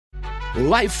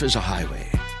Life is a highway,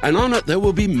 and on it there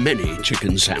will be many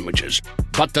chicken sandwiches.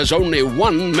 But there's only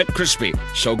one McCrispy.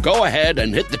 So go ahead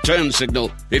and hit the turn signal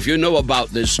if you know about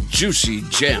this juicy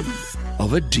gem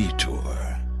of a detour.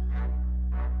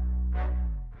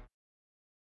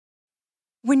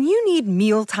 When you need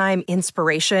mealtime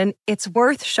inspiration, it's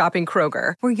worth shopping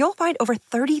Kroger, where you'll find over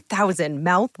 30,000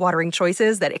 mouth-watering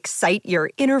choices that excite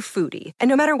your inner foodie. And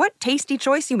no matter what tasty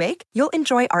choice you make, you'll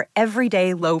enjoy our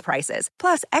everyday low prices,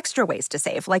 plus extra ways to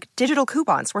save, like digital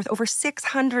coupons worth over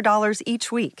 $600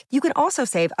 each week. You can also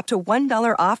save up to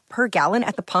 $1 off per gallon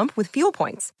at the pump with fuel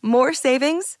points. More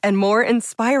savings and more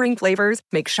inspiring flavors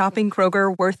make shopping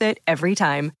Kroger worth it every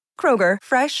time. Kroger,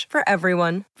 fresh for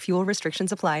everyone. Fuel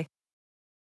restrictions apply.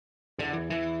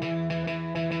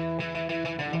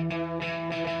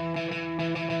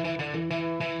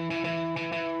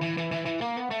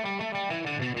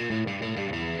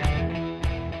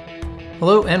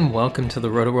 Hello and welcome to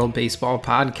the Roto-World Baseball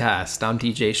Podcast. I'm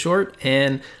DJ Short,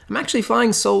 and I'm actually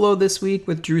flying solo this week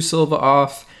with Drew Silva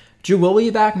off. Drew will be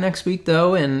back next week,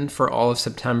 though, and for all of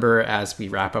September as we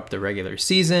wrap up the regular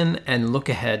season and look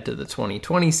ahead to the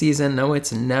 2020 season. No,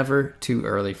 it's never too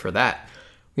early for that.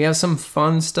 We have some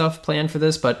fun stuff planned for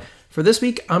this, but for this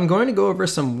week, I'm going to go over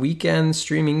some weekend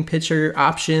streaming pitcher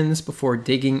options before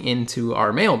digging into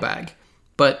our mailbag.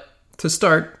 But to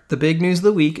start, the big news of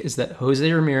the week is that Jose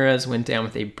Ramirez went down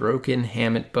with a broken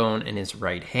hamate bone in his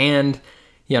right hand.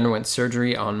 He underwent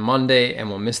surgery on Monday and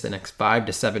will miss the next 5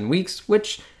 to 7 weeks,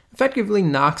 which effectively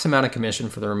knocks him out of commission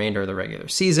for the remainder of the regular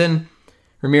season.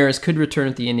 Ramirez could return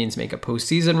if the Indians make a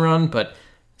postseason run, but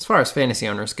as far as fantasy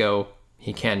owners go,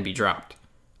 he can be dropped.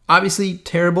 Obviously,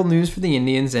 terrible news for the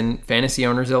Indians and fantasy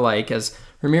owners alike, as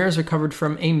Ramirez recovered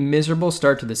from a miserable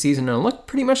start to the season and looked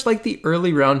pretty much like the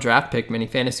early round draft pick many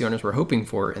fantasy owners were hoping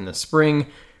for in the spring.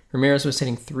 Ramirez was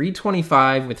hitting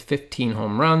 .325 with 15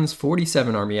 home runs,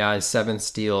 47 RBIs, 7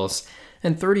 steals,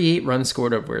 and 38 runs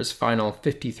scored over his final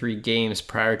 53 games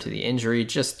prior to the injury.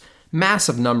 Just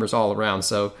massive numbers all around,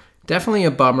 so definitely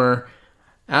a bummer.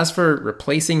 As for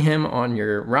replacing him on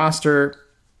your roster,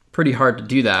 pretty hard to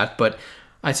do that, but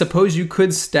I suppose you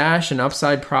could stash an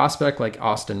upside prospect like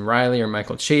Austin Riley or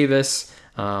Michael Chavis,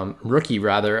 rookie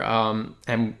rather,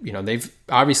 and they've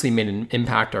obviously made an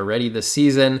impact already this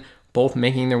season, both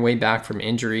making their way back from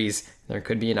injuries. There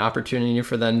could be an opportunity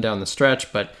for them down the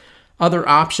stretch, but other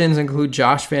options include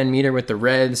Josh Van Meter with the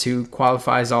Reds, who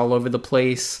qualifies all over the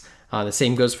place. The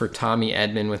same goes for Tommy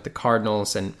Edman with the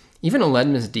Cardinals, and even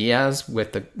Aledmys Diaz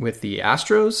with the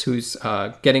Astros, who's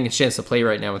getting a chance to play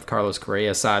right now with Carlos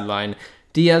Correa sidelined.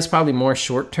 Diaz probably more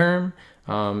short-term.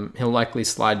 He'll likely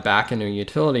slide back into a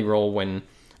utility role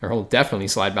he'll definitely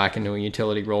slide back into a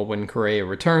utility role when Correa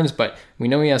returns, but we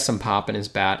know he has some pop in his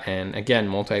bat, and again,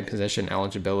 multi-position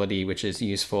eligibility, which is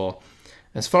useful.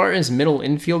 As far as middle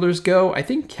infielders go, I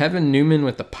think Kevin Newman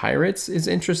with the Pirates is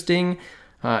interesting,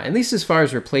 at least as far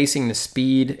as replacing the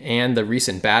speed and the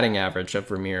recent batting average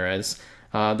of Ramirez.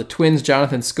 The Twins'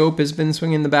 Jonathan Scope has been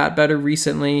swinging the bat better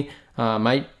recently.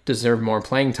 Might deserve more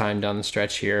playing time down the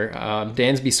stretch here.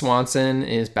 Dansby Swanson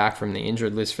is back from the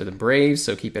injured list for the Braves,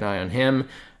 so keep an eye on him.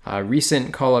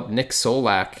 Recent call-up Nick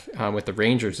Solak with the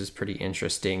Rangers is pretty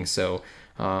interesting. So,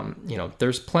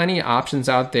 there's plenty of options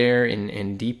out there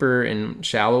in deeper and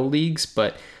shallow leagues,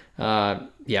 but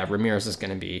Ramirez is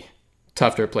going to be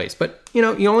tough to replace. But, you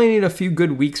only need a few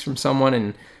good weeks from someone,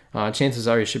 and chances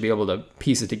are you should be able to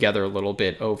piece it together a little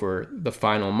bit over the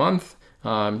final month.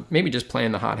 Maybe just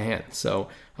playing the hot hand. So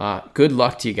good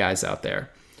luck to you guys out there.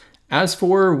 As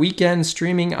for weekend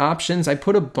streaming options, I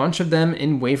put a bunch of them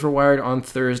in Waiver Wired on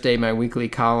Thursday, my weekly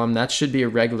column. That should be a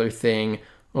regular thing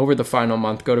over the final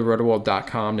month. Go to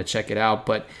rotoworld.com to check it out.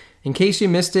 But in case you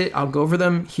missed it, I'll go over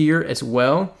them here as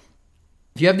well.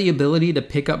 If you have the ability to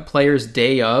pick up players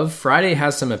day of, Friday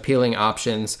has some appealing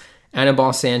options.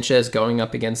 Anibal Sanchez going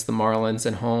up against the Marlins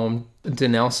at home.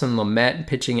 Dinelson Lamet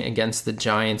pitching against the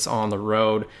Giants on the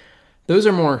road. Those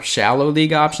are more shallow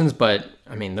league options, but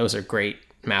those are great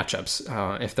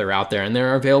matchups if they're out there. And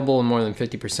they're available in more than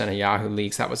 50% of Yahoo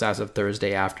leagues. That was as of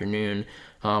Thursday afternoon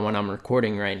when I'm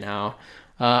recording right now.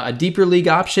 A deeper league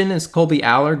option is Colby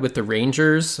Allard with the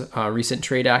Rangers, recent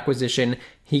trade acquisition.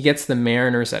 He gets the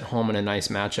Mariners at home in a nice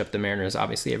matchup. The Mariners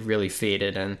obviously have really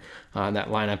faded, and that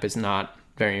lineup is not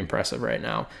very impressive right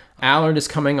now. Allard is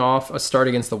coming off a start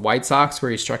against the White Sox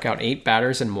where he struck out 8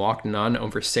 batters and walked none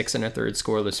over 6 1/3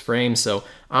 scoreless frames, so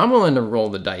I'm willing to roll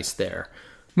the dice there.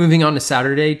 Moving on to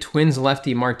Saturday, Twins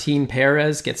lefty Martin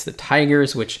Perez gets the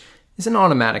Tigers, which is an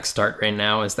automatic start right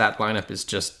now as that lineup is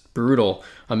just brutal.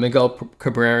 Miguel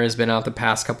Cabrera has been out the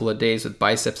past couple of days with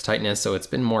biceps tightness, so it's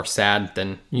been more sad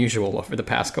than usual over the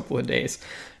past couple of days.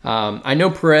 I know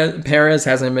Perez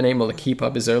hasn't been able to keep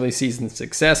up his early season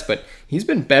success, but he's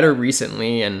been better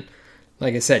recently, and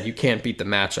like I said, you can't beat the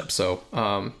matchup,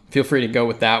 so feel free to go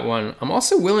with that one. I'm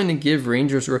also willing to give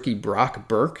Rangers rookie Brock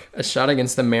Burke a shot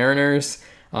against the Mariners,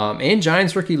 and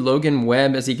Giants rookie Logan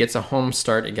Webb as he gets a home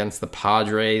start against the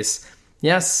Padres.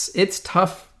 Yes, it's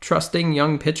tough trusting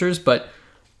young pitchers, but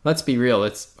let's be real,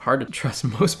 it's hard to trust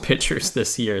most pitchers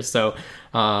this year, so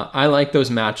I like those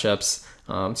matchups.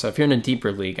 So if you're in a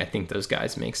deeper league, I think those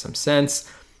guys make some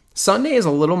sense. Sunday is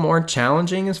a little more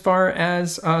challenging as far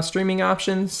as streaming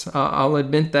options, I'll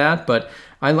admit that, but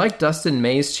I like Dustin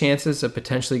May's chances of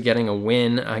potentially getting a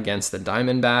win against the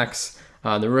Diamondbacks.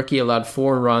 The rookie allowed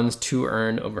 4 runs, 2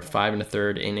 earned over 5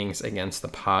 1/3 innings against the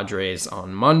Padres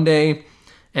on Monday.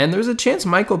 And there's a chance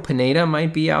Michael Pineda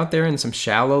might be out there in some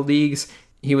shallow leagues.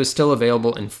 He was still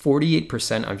available in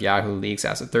 48% of Yahoo leagues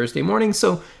as of Thursday morning,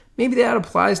 so maybe that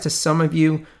applies to some of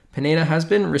you. Pineda has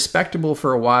been respectable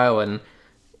for a while, and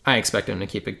I expect him to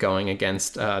keep it going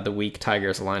against the weak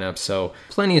Tigers lineup. So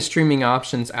plenty of streaming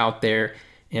options out there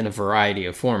in a variety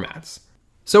of formats.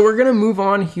 So we're going to move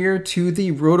on here to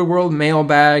the Roto-World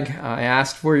mailbag. I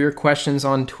asked for your questions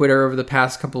on Twitter over the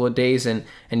past couple of days, and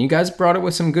you guys brought it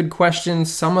with some good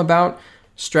questions, some about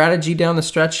strategy down the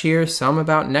stretch here, some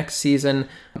about next season.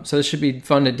 So this should be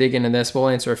fun to dig into this. We'll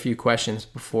answer a few questions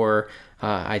before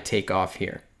I take off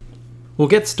here. We'll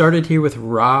get started here with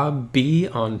Rob B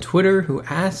on Twitter, who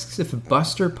asks if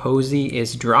Buster Posey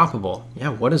is droppable. Yeah,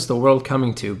 what is the world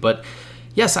coming to? But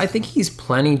yes, I think he's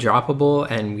plenty droppable,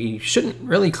 and we shouldn't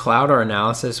really cloud our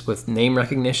analysis with name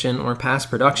recognition or past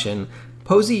production.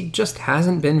 Posey just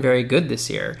hasn't been very good this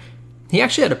year. He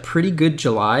actually had a pretty good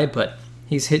July, but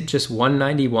he's hit just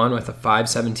 191 with a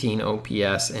 517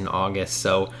 OPS in August,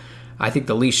 so I think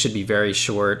the leash should be very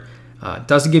short.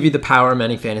 Doesn't give you the power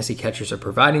many fantasy catchers are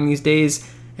providing these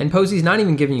days, and Posey's not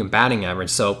even giving you a batting average,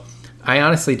 so I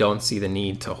honestly don't see the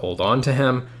need to hold on to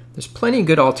him. There's plenty of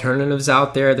good alternatives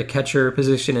out there. The catcher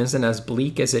position isn't as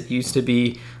bleak as it used to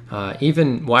be.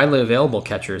 Even widely available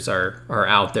catchers are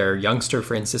out there. Youngster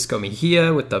Francisco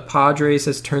Mejia with the Padres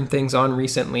has turned things on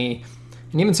recently,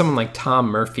 and even someone like Tom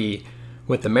Murphy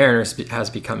with the Mariners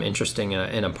has become interesting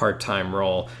in a part-time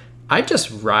role. I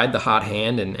just ride the hot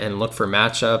hand and look for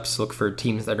matchups, look for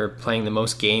teams that are playing the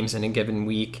most games in a given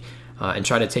week, and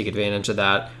try to take advantage of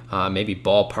that. Maybe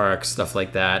ballparks, stuff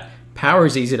like that. Power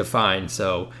is easy to find,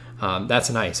 so that's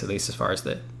nice, at least as far as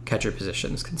the catcher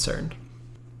position is concerned.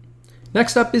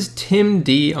 Next up is Tim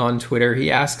D on Twitter.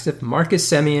 He asks if Marcus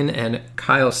Semien and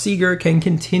Kyle Seager can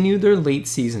continue their late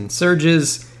season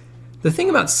surges. The thing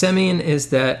about Semien is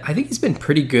that I think he's been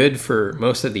pretty good for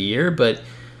most of the year, but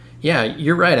yeah,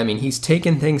 you're right. I mean, he's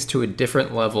taken things to a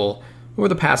different level over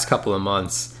the past couple of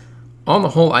months. On the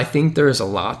whole, I think there's a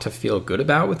lot to feel good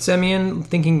about with Semien.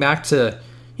 Thinking back to,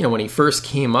 when he first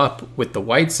came up with the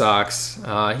White Sox,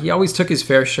 he always took his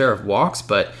fair share of walks,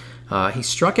 but he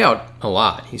struck out a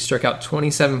lot. He struck out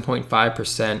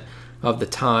 27.5% of the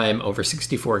time over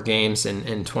 64 games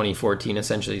in 2014,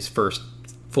 essentially his first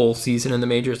full season in the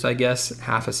majors, I guess,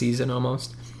 half a season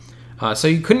almost. So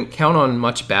you couldn't count on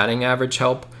much batting average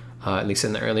help, at least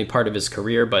in the early part of his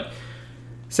career, but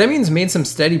Semien's made some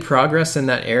steady progress in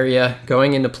that area.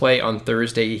 Going into play on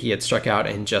Thursday, he had struck out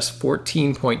in just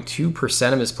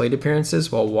 14.2% of his plate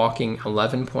appearances while walking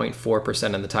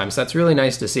 11.4% of the time. So that's really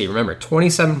nice to see. Remember,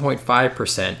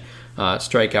 27.5%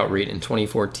 strikeout rate in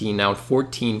 2014, now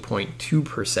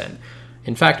 14.2%.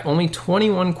 In fact, only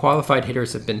 21 qualified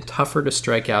hitters have been tougher to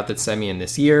strike out than Semien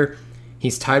this year.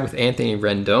 He's tied with Anthony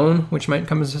Rendon, which might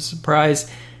come as a surprise,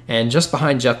 and just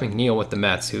behind Jeff McNeil with the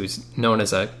Mets, who's known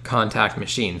as a contact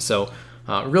machine. So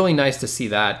really nice to see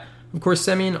that. Of course,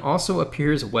 Semien also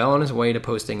appears well on his way to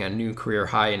posting a new career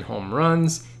high in home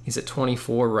runs. He's at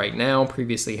 24 right now,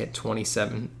 previously hit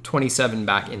 27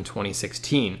 back in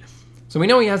 2016. So we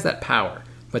know he has that power,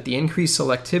 but the increased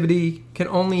selectivity can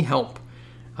only help.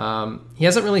 He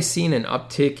hasn't really seen an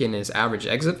uptick in his average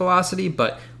exit velocity,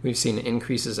 but we've seen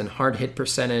increases in hard hit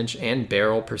percentage and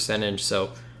barrel percentage.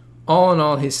 So all in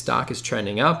all, his stock is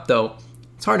trending up, though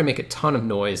it's hard to make a ton of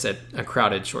noise at a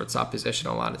crowded shortstop position,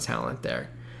 a lot of talent there.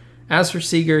 As for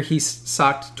Seager, he's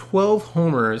socked 12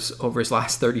 homers over his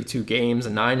last 32 games,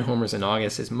 9 homers in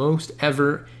August, his most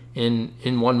ever in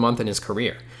 1 month in his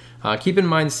career. Keep in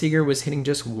mind, Seager was hitting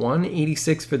just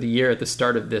 186 for the year at the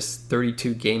start of this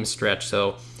 32-game stretch,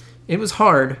 so it was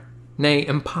hard, nay,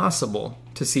 impossible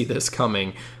to see this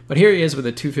coming. But here he is with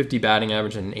a 250 batting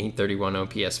average and an 831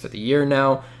 OPS for the year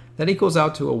now. That equals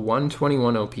out to a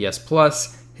 121 OPS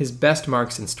plus, his best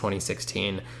mark since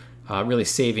 2016, really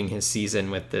saving his season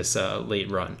with this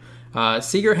late run.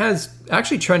 Seager has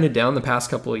actually trended down the past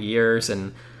couple of years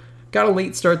and got a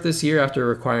late start this year after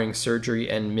requiring surgery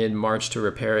in mid-March to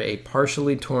repair a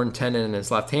partially torn tendon in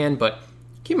his left hand, but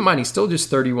keep in mind he's still just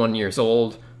 31 years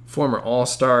old, former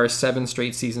All-Star, 7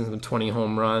 straight seasons with 20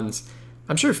 home runs.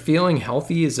 I'm sure feeling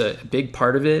healthy is a big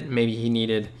part of it. Maybe he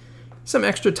needed some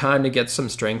extra time to get some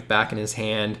strength back in his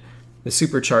hand. The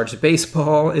supercharged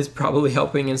baseball is probably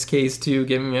helping his case too,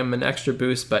 giving him an extra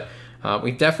boost, but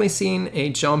we've definitely seen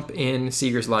a jump in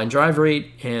Seager's line drive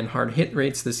rate and hard hit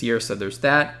rates this year, so there's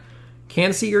that.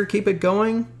 Can Seager keep it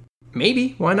going?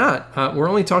 Maybe, why not? We're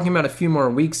only talking about a few more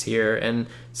weeks here, and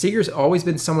Seager's always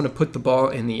been someone to put the ball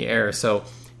in the air, so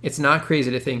it's not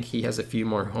crazy to think he has a few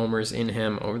more homers in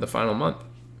him over the final month.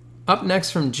 Up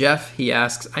next from Jeff, he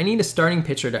asks, I need a starting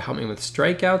pitcher to help me with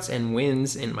strikeouts and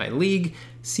wins in my league,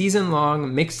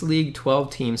 season-long, mixed league, 12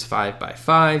 teams,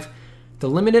 5x5. The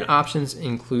limited options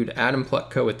include Adam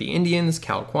Plutko with the Indians,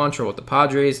 Cal Quantrill with the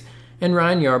Padres, and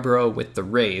Ryan Yarbrough with the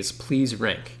Rays. Please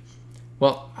rank.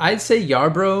 Well, I'd say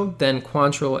Yarbrough, then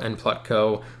Quantrill, and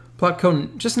Plutko.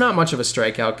 Plutko, just not much of a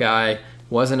strikeout guy,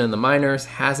 wasn't in the minors,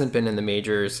 hasn't been in the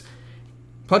majors.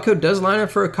 Plutko does line up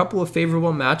for a couple of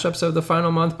favorable matchups of the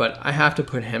final month, but I have to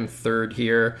put him third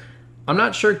here. I'm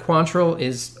not sure Quantrill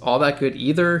is all that good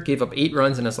either. Gave up 8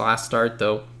 runs in his last start,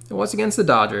 though it was against the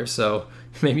Dodgers, so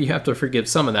maybe you have to forgive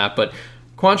some of that. But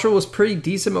Quantrill was pretty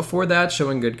decent before that,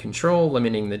 showing good control,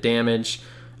 limiting the damage.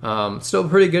 Still a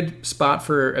pretty good spot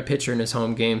for a pitcher in his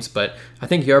home games, but I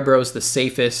think Yarbrough is the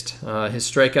safest. His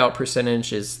strikeout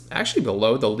percentage is actually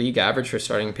below the league average for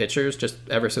starting pitchers, just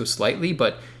ever so slightly,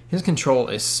 but his control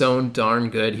is so darn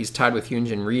good. He's tied with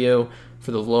Hyunjin Ryu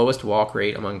for the lowest walk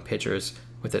rate among pitchers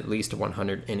with at least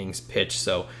 100 innings pitched,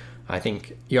 so I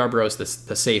think Yarbrough is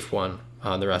the safe one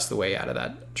the rest of the way out of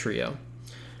that trio.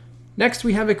 Next,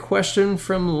 we have a question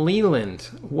from Leland.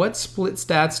 What split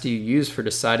stats do you use for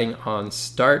deciding on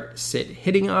start-sit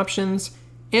hitting options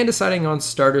and deciding on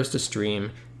starters to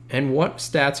stream, and what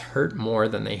stats hurt more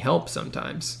than they help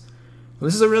sometimes? Well,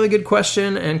 this is a really good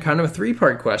question and kind of a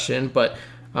 3-part question, but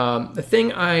the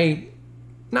thing I,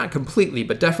 not completely,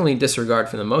 but definitely disregard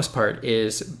for the most part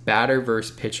is batter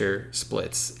versus pitcher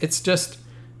splits. It's just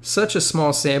such a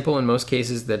small sample in most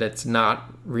cases that it's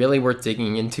not really worth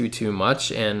digging into too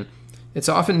much, and it's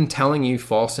often telling you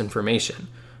false information.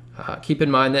 Keep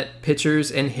in mind that pitchers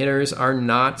and hitters are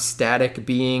not static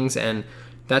beings, and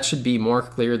that should be more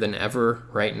clear than ever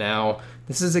right now.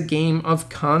 This is a game of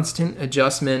constant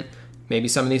adjustment. Maybe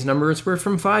some of these numbers were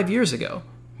from 5 years ago.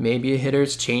 Maybe a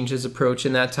hitter's changed his approach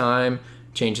in that time,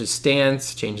 changed his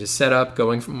stance, changed his setup,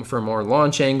 going for a more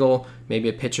launch angle. Maybe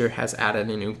a pitcher has added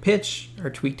a new pitch or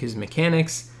tweaked his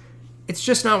mechanics. It's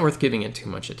just not worth giving it too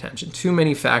much attention. Too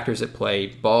many factors at play,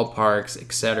 ballparks,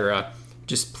 etc.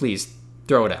 Just please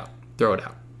throw it out. Throw it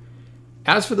out.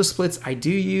 As for the splits I do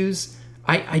use,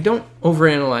 I don't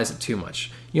overanalyze it too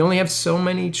much. You only have so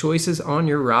many choices on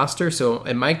your roster, so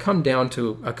it might come down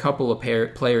to a couple of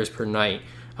players per night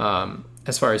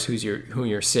as far as who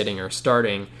you're sitting or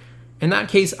starting. In that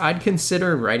case, I'd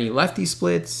consider righty-lefty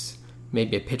splits,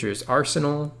 maybe a pitcher's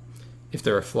arsenal, if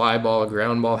they're a fly ball,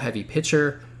 ground ball heavy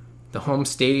pitcher. The home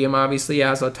stadium obviously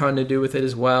has a ton to do with it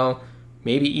as well.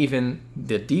 Maybe even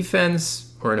the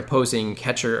defense or an opposing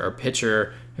catcher or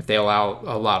pitcher if they allow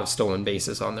a lot of stolen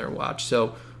bases on their watch.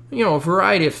 So, a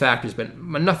variety of factors, but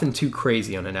nothing too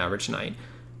crazy on an average night.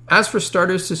 As for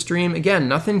starters to stream, again,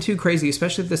 nothing too crazy,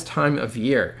 especially at this time of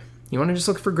year. You want to just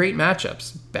look for great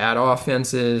matchups. Bad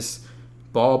offenses,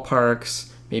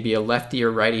 ballparks, maybe a lefty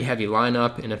or righty heavy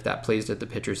lineup, and if that plays at the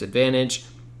pitcher's advantage.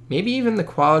 Maybe even the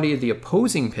quality of the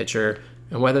opposing pitcher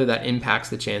and whether that impacts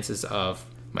the chances of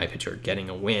my pitcher getting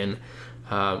a win.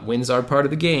 Wins are part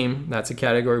of the game. That's a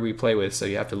category we play with, so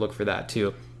you have to look for that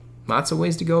too. Lots of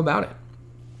ways to go about it.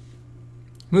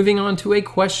 Moving on to a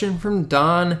question from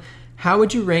Don. How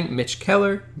would you rank Mitch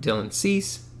Keller, Dylan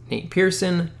Cease, Nate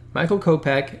Pearson, Michael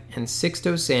Kopech, and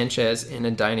Sixto Sanchez in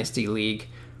a dynasty league?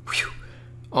 Whew.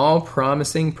 All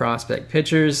promising prospect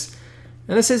pitchers.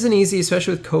 And this isn't easy,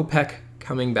 especially with Kopech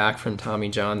coming back from Tommy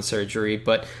John surgery,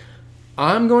 but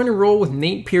I'm going to roll with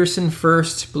Nate Pearson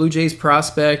first, Blue Jays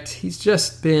prospect. He's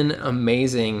just been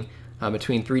amazing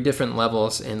between 3 different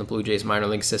levels in the Blue Jays minor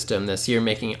league system this year,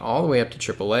 making it all the way up to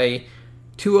AAA.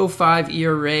 2.05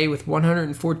 ERA with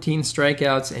 114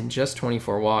 strikeouts and just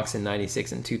 24 walks in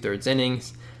 96 2/3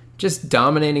 innings. Just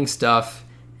dominating stuff,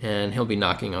 and he'll be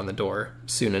knocking on the door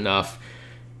soon enough.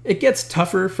 It gets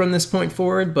tougher from this point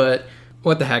forward, but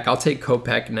what the heck, I'll take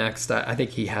Kopech next. I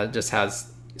think he just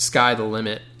has sky the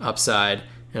limit upside,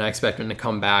 and I expect him to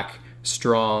come back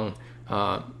strong.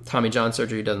 Tommy John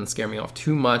surgery doesn't scare me off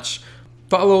too much.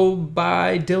 followed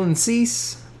by Dylan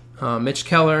Cease, Mitch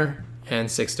Keller, and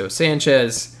Sixto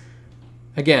Sanchez.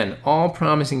 Again, all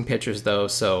promising pitchers though,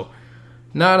 so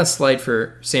not a slight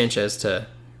for Sanchez to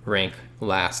rank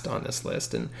last on this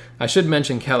list. And I should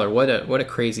mention Keller, what a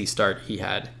crazy start he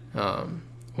had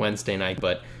Wednesday night,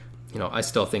 but I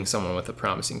still think someone with a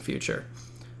promising future.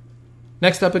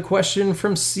 Next up, a question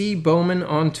from C. Bowman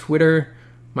on Twitter.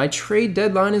 My trade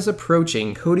deadline is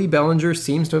approaching. Cody Bellinger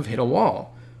seems to have hit a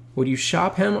wall. Would you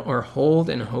shop him or hold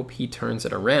and hope he turns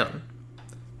it around?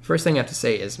 First thing I have to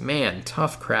say is, man,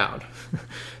 tough crowd.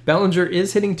 Bellinger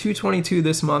is hitting .222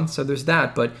 this month, so there's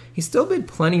that, but he's still been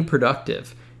plenty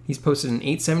productive. He's posted an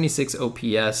 .876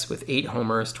 OPS with 8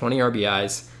 homers, 20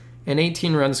 RBIs, and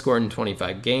 18 runs scored in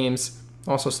 25 games.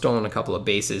 Also stolen a couple of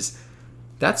bases.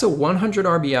 That's a 100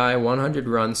 RBI, 100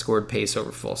 runs scored pace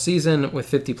over full season with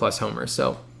 50-plus homers,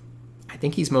 so I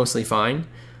think he's mostly fine.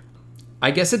 I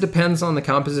guess it depends on the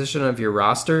composition of your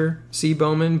roster, C.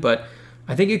 Bowman, but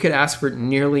I think you could ask for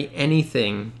nearly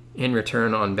anything in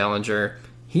return on Bellinger.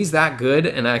 He's that good,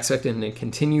 and I expect him to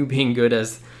continue being good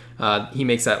as he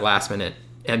makes that last-minute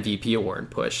MVP award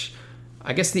push.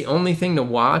 I guess the only thing to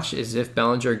watch is if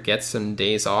Bellinger gets some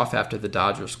days off after the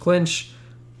Dodgers clinch.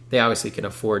 They obviously can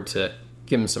afford to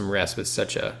give him some rest with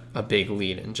such a big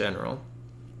lead in general.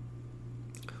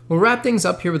 We'll wrap things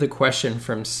up here with a question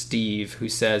from Steve, who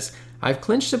says, I've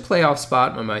clinched a playoff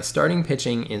spot, but my starting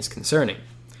pitching is concerning.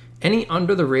 Any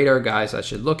under-the-radar guys I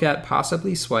should look at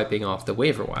possibly swiping off the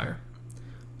waiver wire?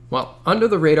 Well,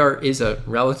 under-the-radar is a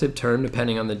relative term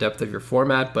depending on the depth of your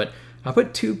format, but I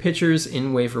put 2 pitchers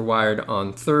in waiver wired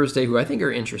on Thursday who I think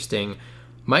are interesting.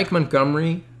 Mike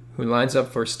Montgomery, who lines up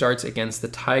for starts against the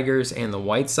Tigers and the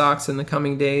White Sox in the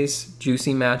coming days.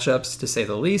 Juicy matchups, to say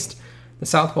the least. The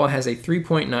Southpaw has a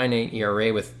 3.98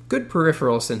 ERA with good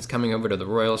peripheral since coming over to the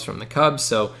Royals from the Cubs,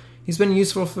 so he's been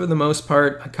useful for the most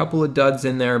part. A couple of duds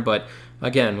in there, but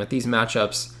again, with these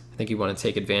matchups, I think you want to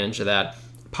take advantage of that.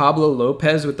 Pablo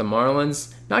Lopez with the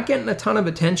Marlins, not getting a ton of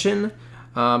attention,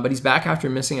 but he's back after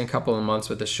missing a couple of months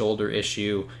with a shoulder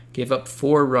issue. Gave up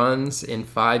 4 runs in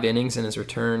 5 innings in his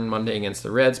return Monday against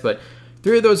the Reds, but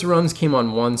 3 of those runs came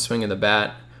on 1 swing of the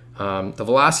bat. The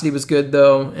velocity was good,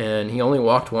 though, and he only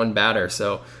walked 1 batter,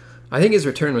 so I think his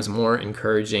return was more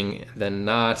encouraging than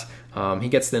not. He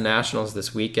gets the Nationals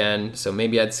this weekend, so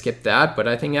maybe I'd skip that, but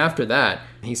I think after that,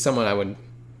 he's someone I would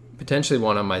potentially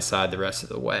want on my side the rest of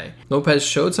the way. Lopez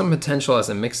showed some potential as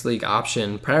a mixed league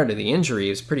option prior to the injury.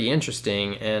 It was pretty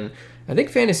interesting, and I think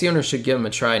fantasy owners should give him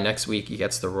a try next week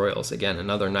against the Royals. Again,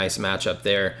 another nice matchup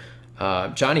there.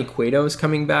 Johnny Cueto is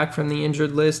coming back from the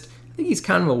injured list. I think he's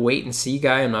kind of a wait-and-see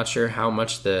guy. I'm not sure how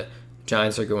much the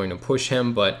Giants are going to push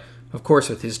him, but of course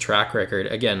with his track record,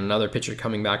 again, another pitcher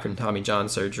coming back from Tommy John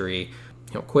surgery,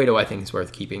 Cueto I think is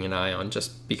worth keeping an eye on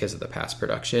just because of the past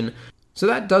production. So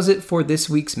that does it for this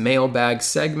week's mailbag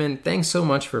segment. Thanks so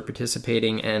much for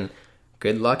participating, and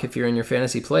good luck if you're in your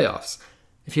fantasy playoffs.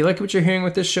 If you like what you're hearing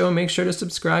with this show, make sure to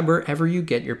subscribe wherever you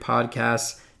get your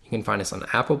podcasts. You can find us on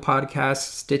Apple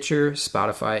Podcasts, Stitcher,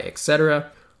 Spotify,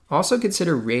 etc. Also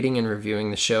consider rating and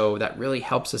reviewing the show. That really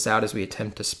helps us out as we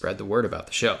attempt to spread the word about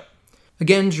the show.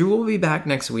 Again, Drew will be back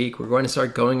next week. We're going to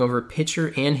start going over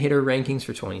pitcher and hitter rankings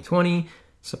for 2020,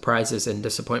 surprises and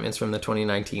disappointments from the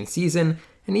 2019 season,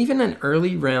 and even an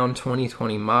early round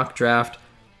 2020 mock draft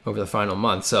over the final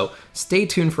month. So stay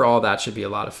tuned for all that. Should be a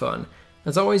lot of fun.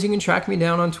 As always, you can track me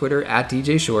down on Twitter at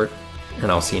DJ Short,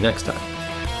 and I'll see you next time.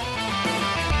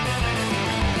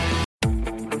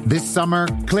 This summer,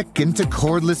 click into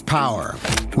cordless power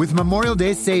with Memorial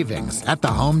Day savings at the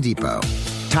Home Depot.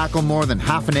 Tackle more than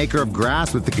half an acre of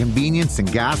grass with the convenience and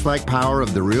gas-like power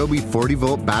of the Ryobi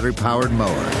 40-volt battery-powered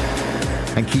mower.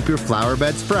 And keep your flower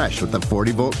beds fresh with the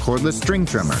 40-volt cordless string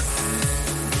trimmer.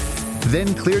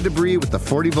 Then clear debris with the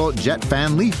 40-volt jet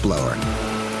fan leaf blower.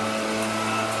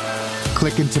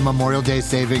 Click into Memorial Day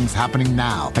savings happening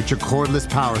now at your cordless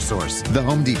power source, the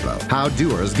Home Depot. How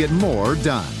doers get more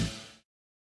done.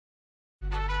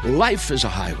 Life is a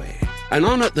highway, and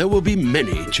on it there will be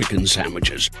many chicken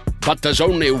sandwiches. But there's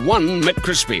only one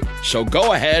McCrispy. So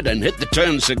go ahead and hit the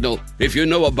turn signal if you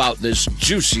know about this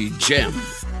juicy gem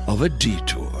of a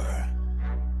detour.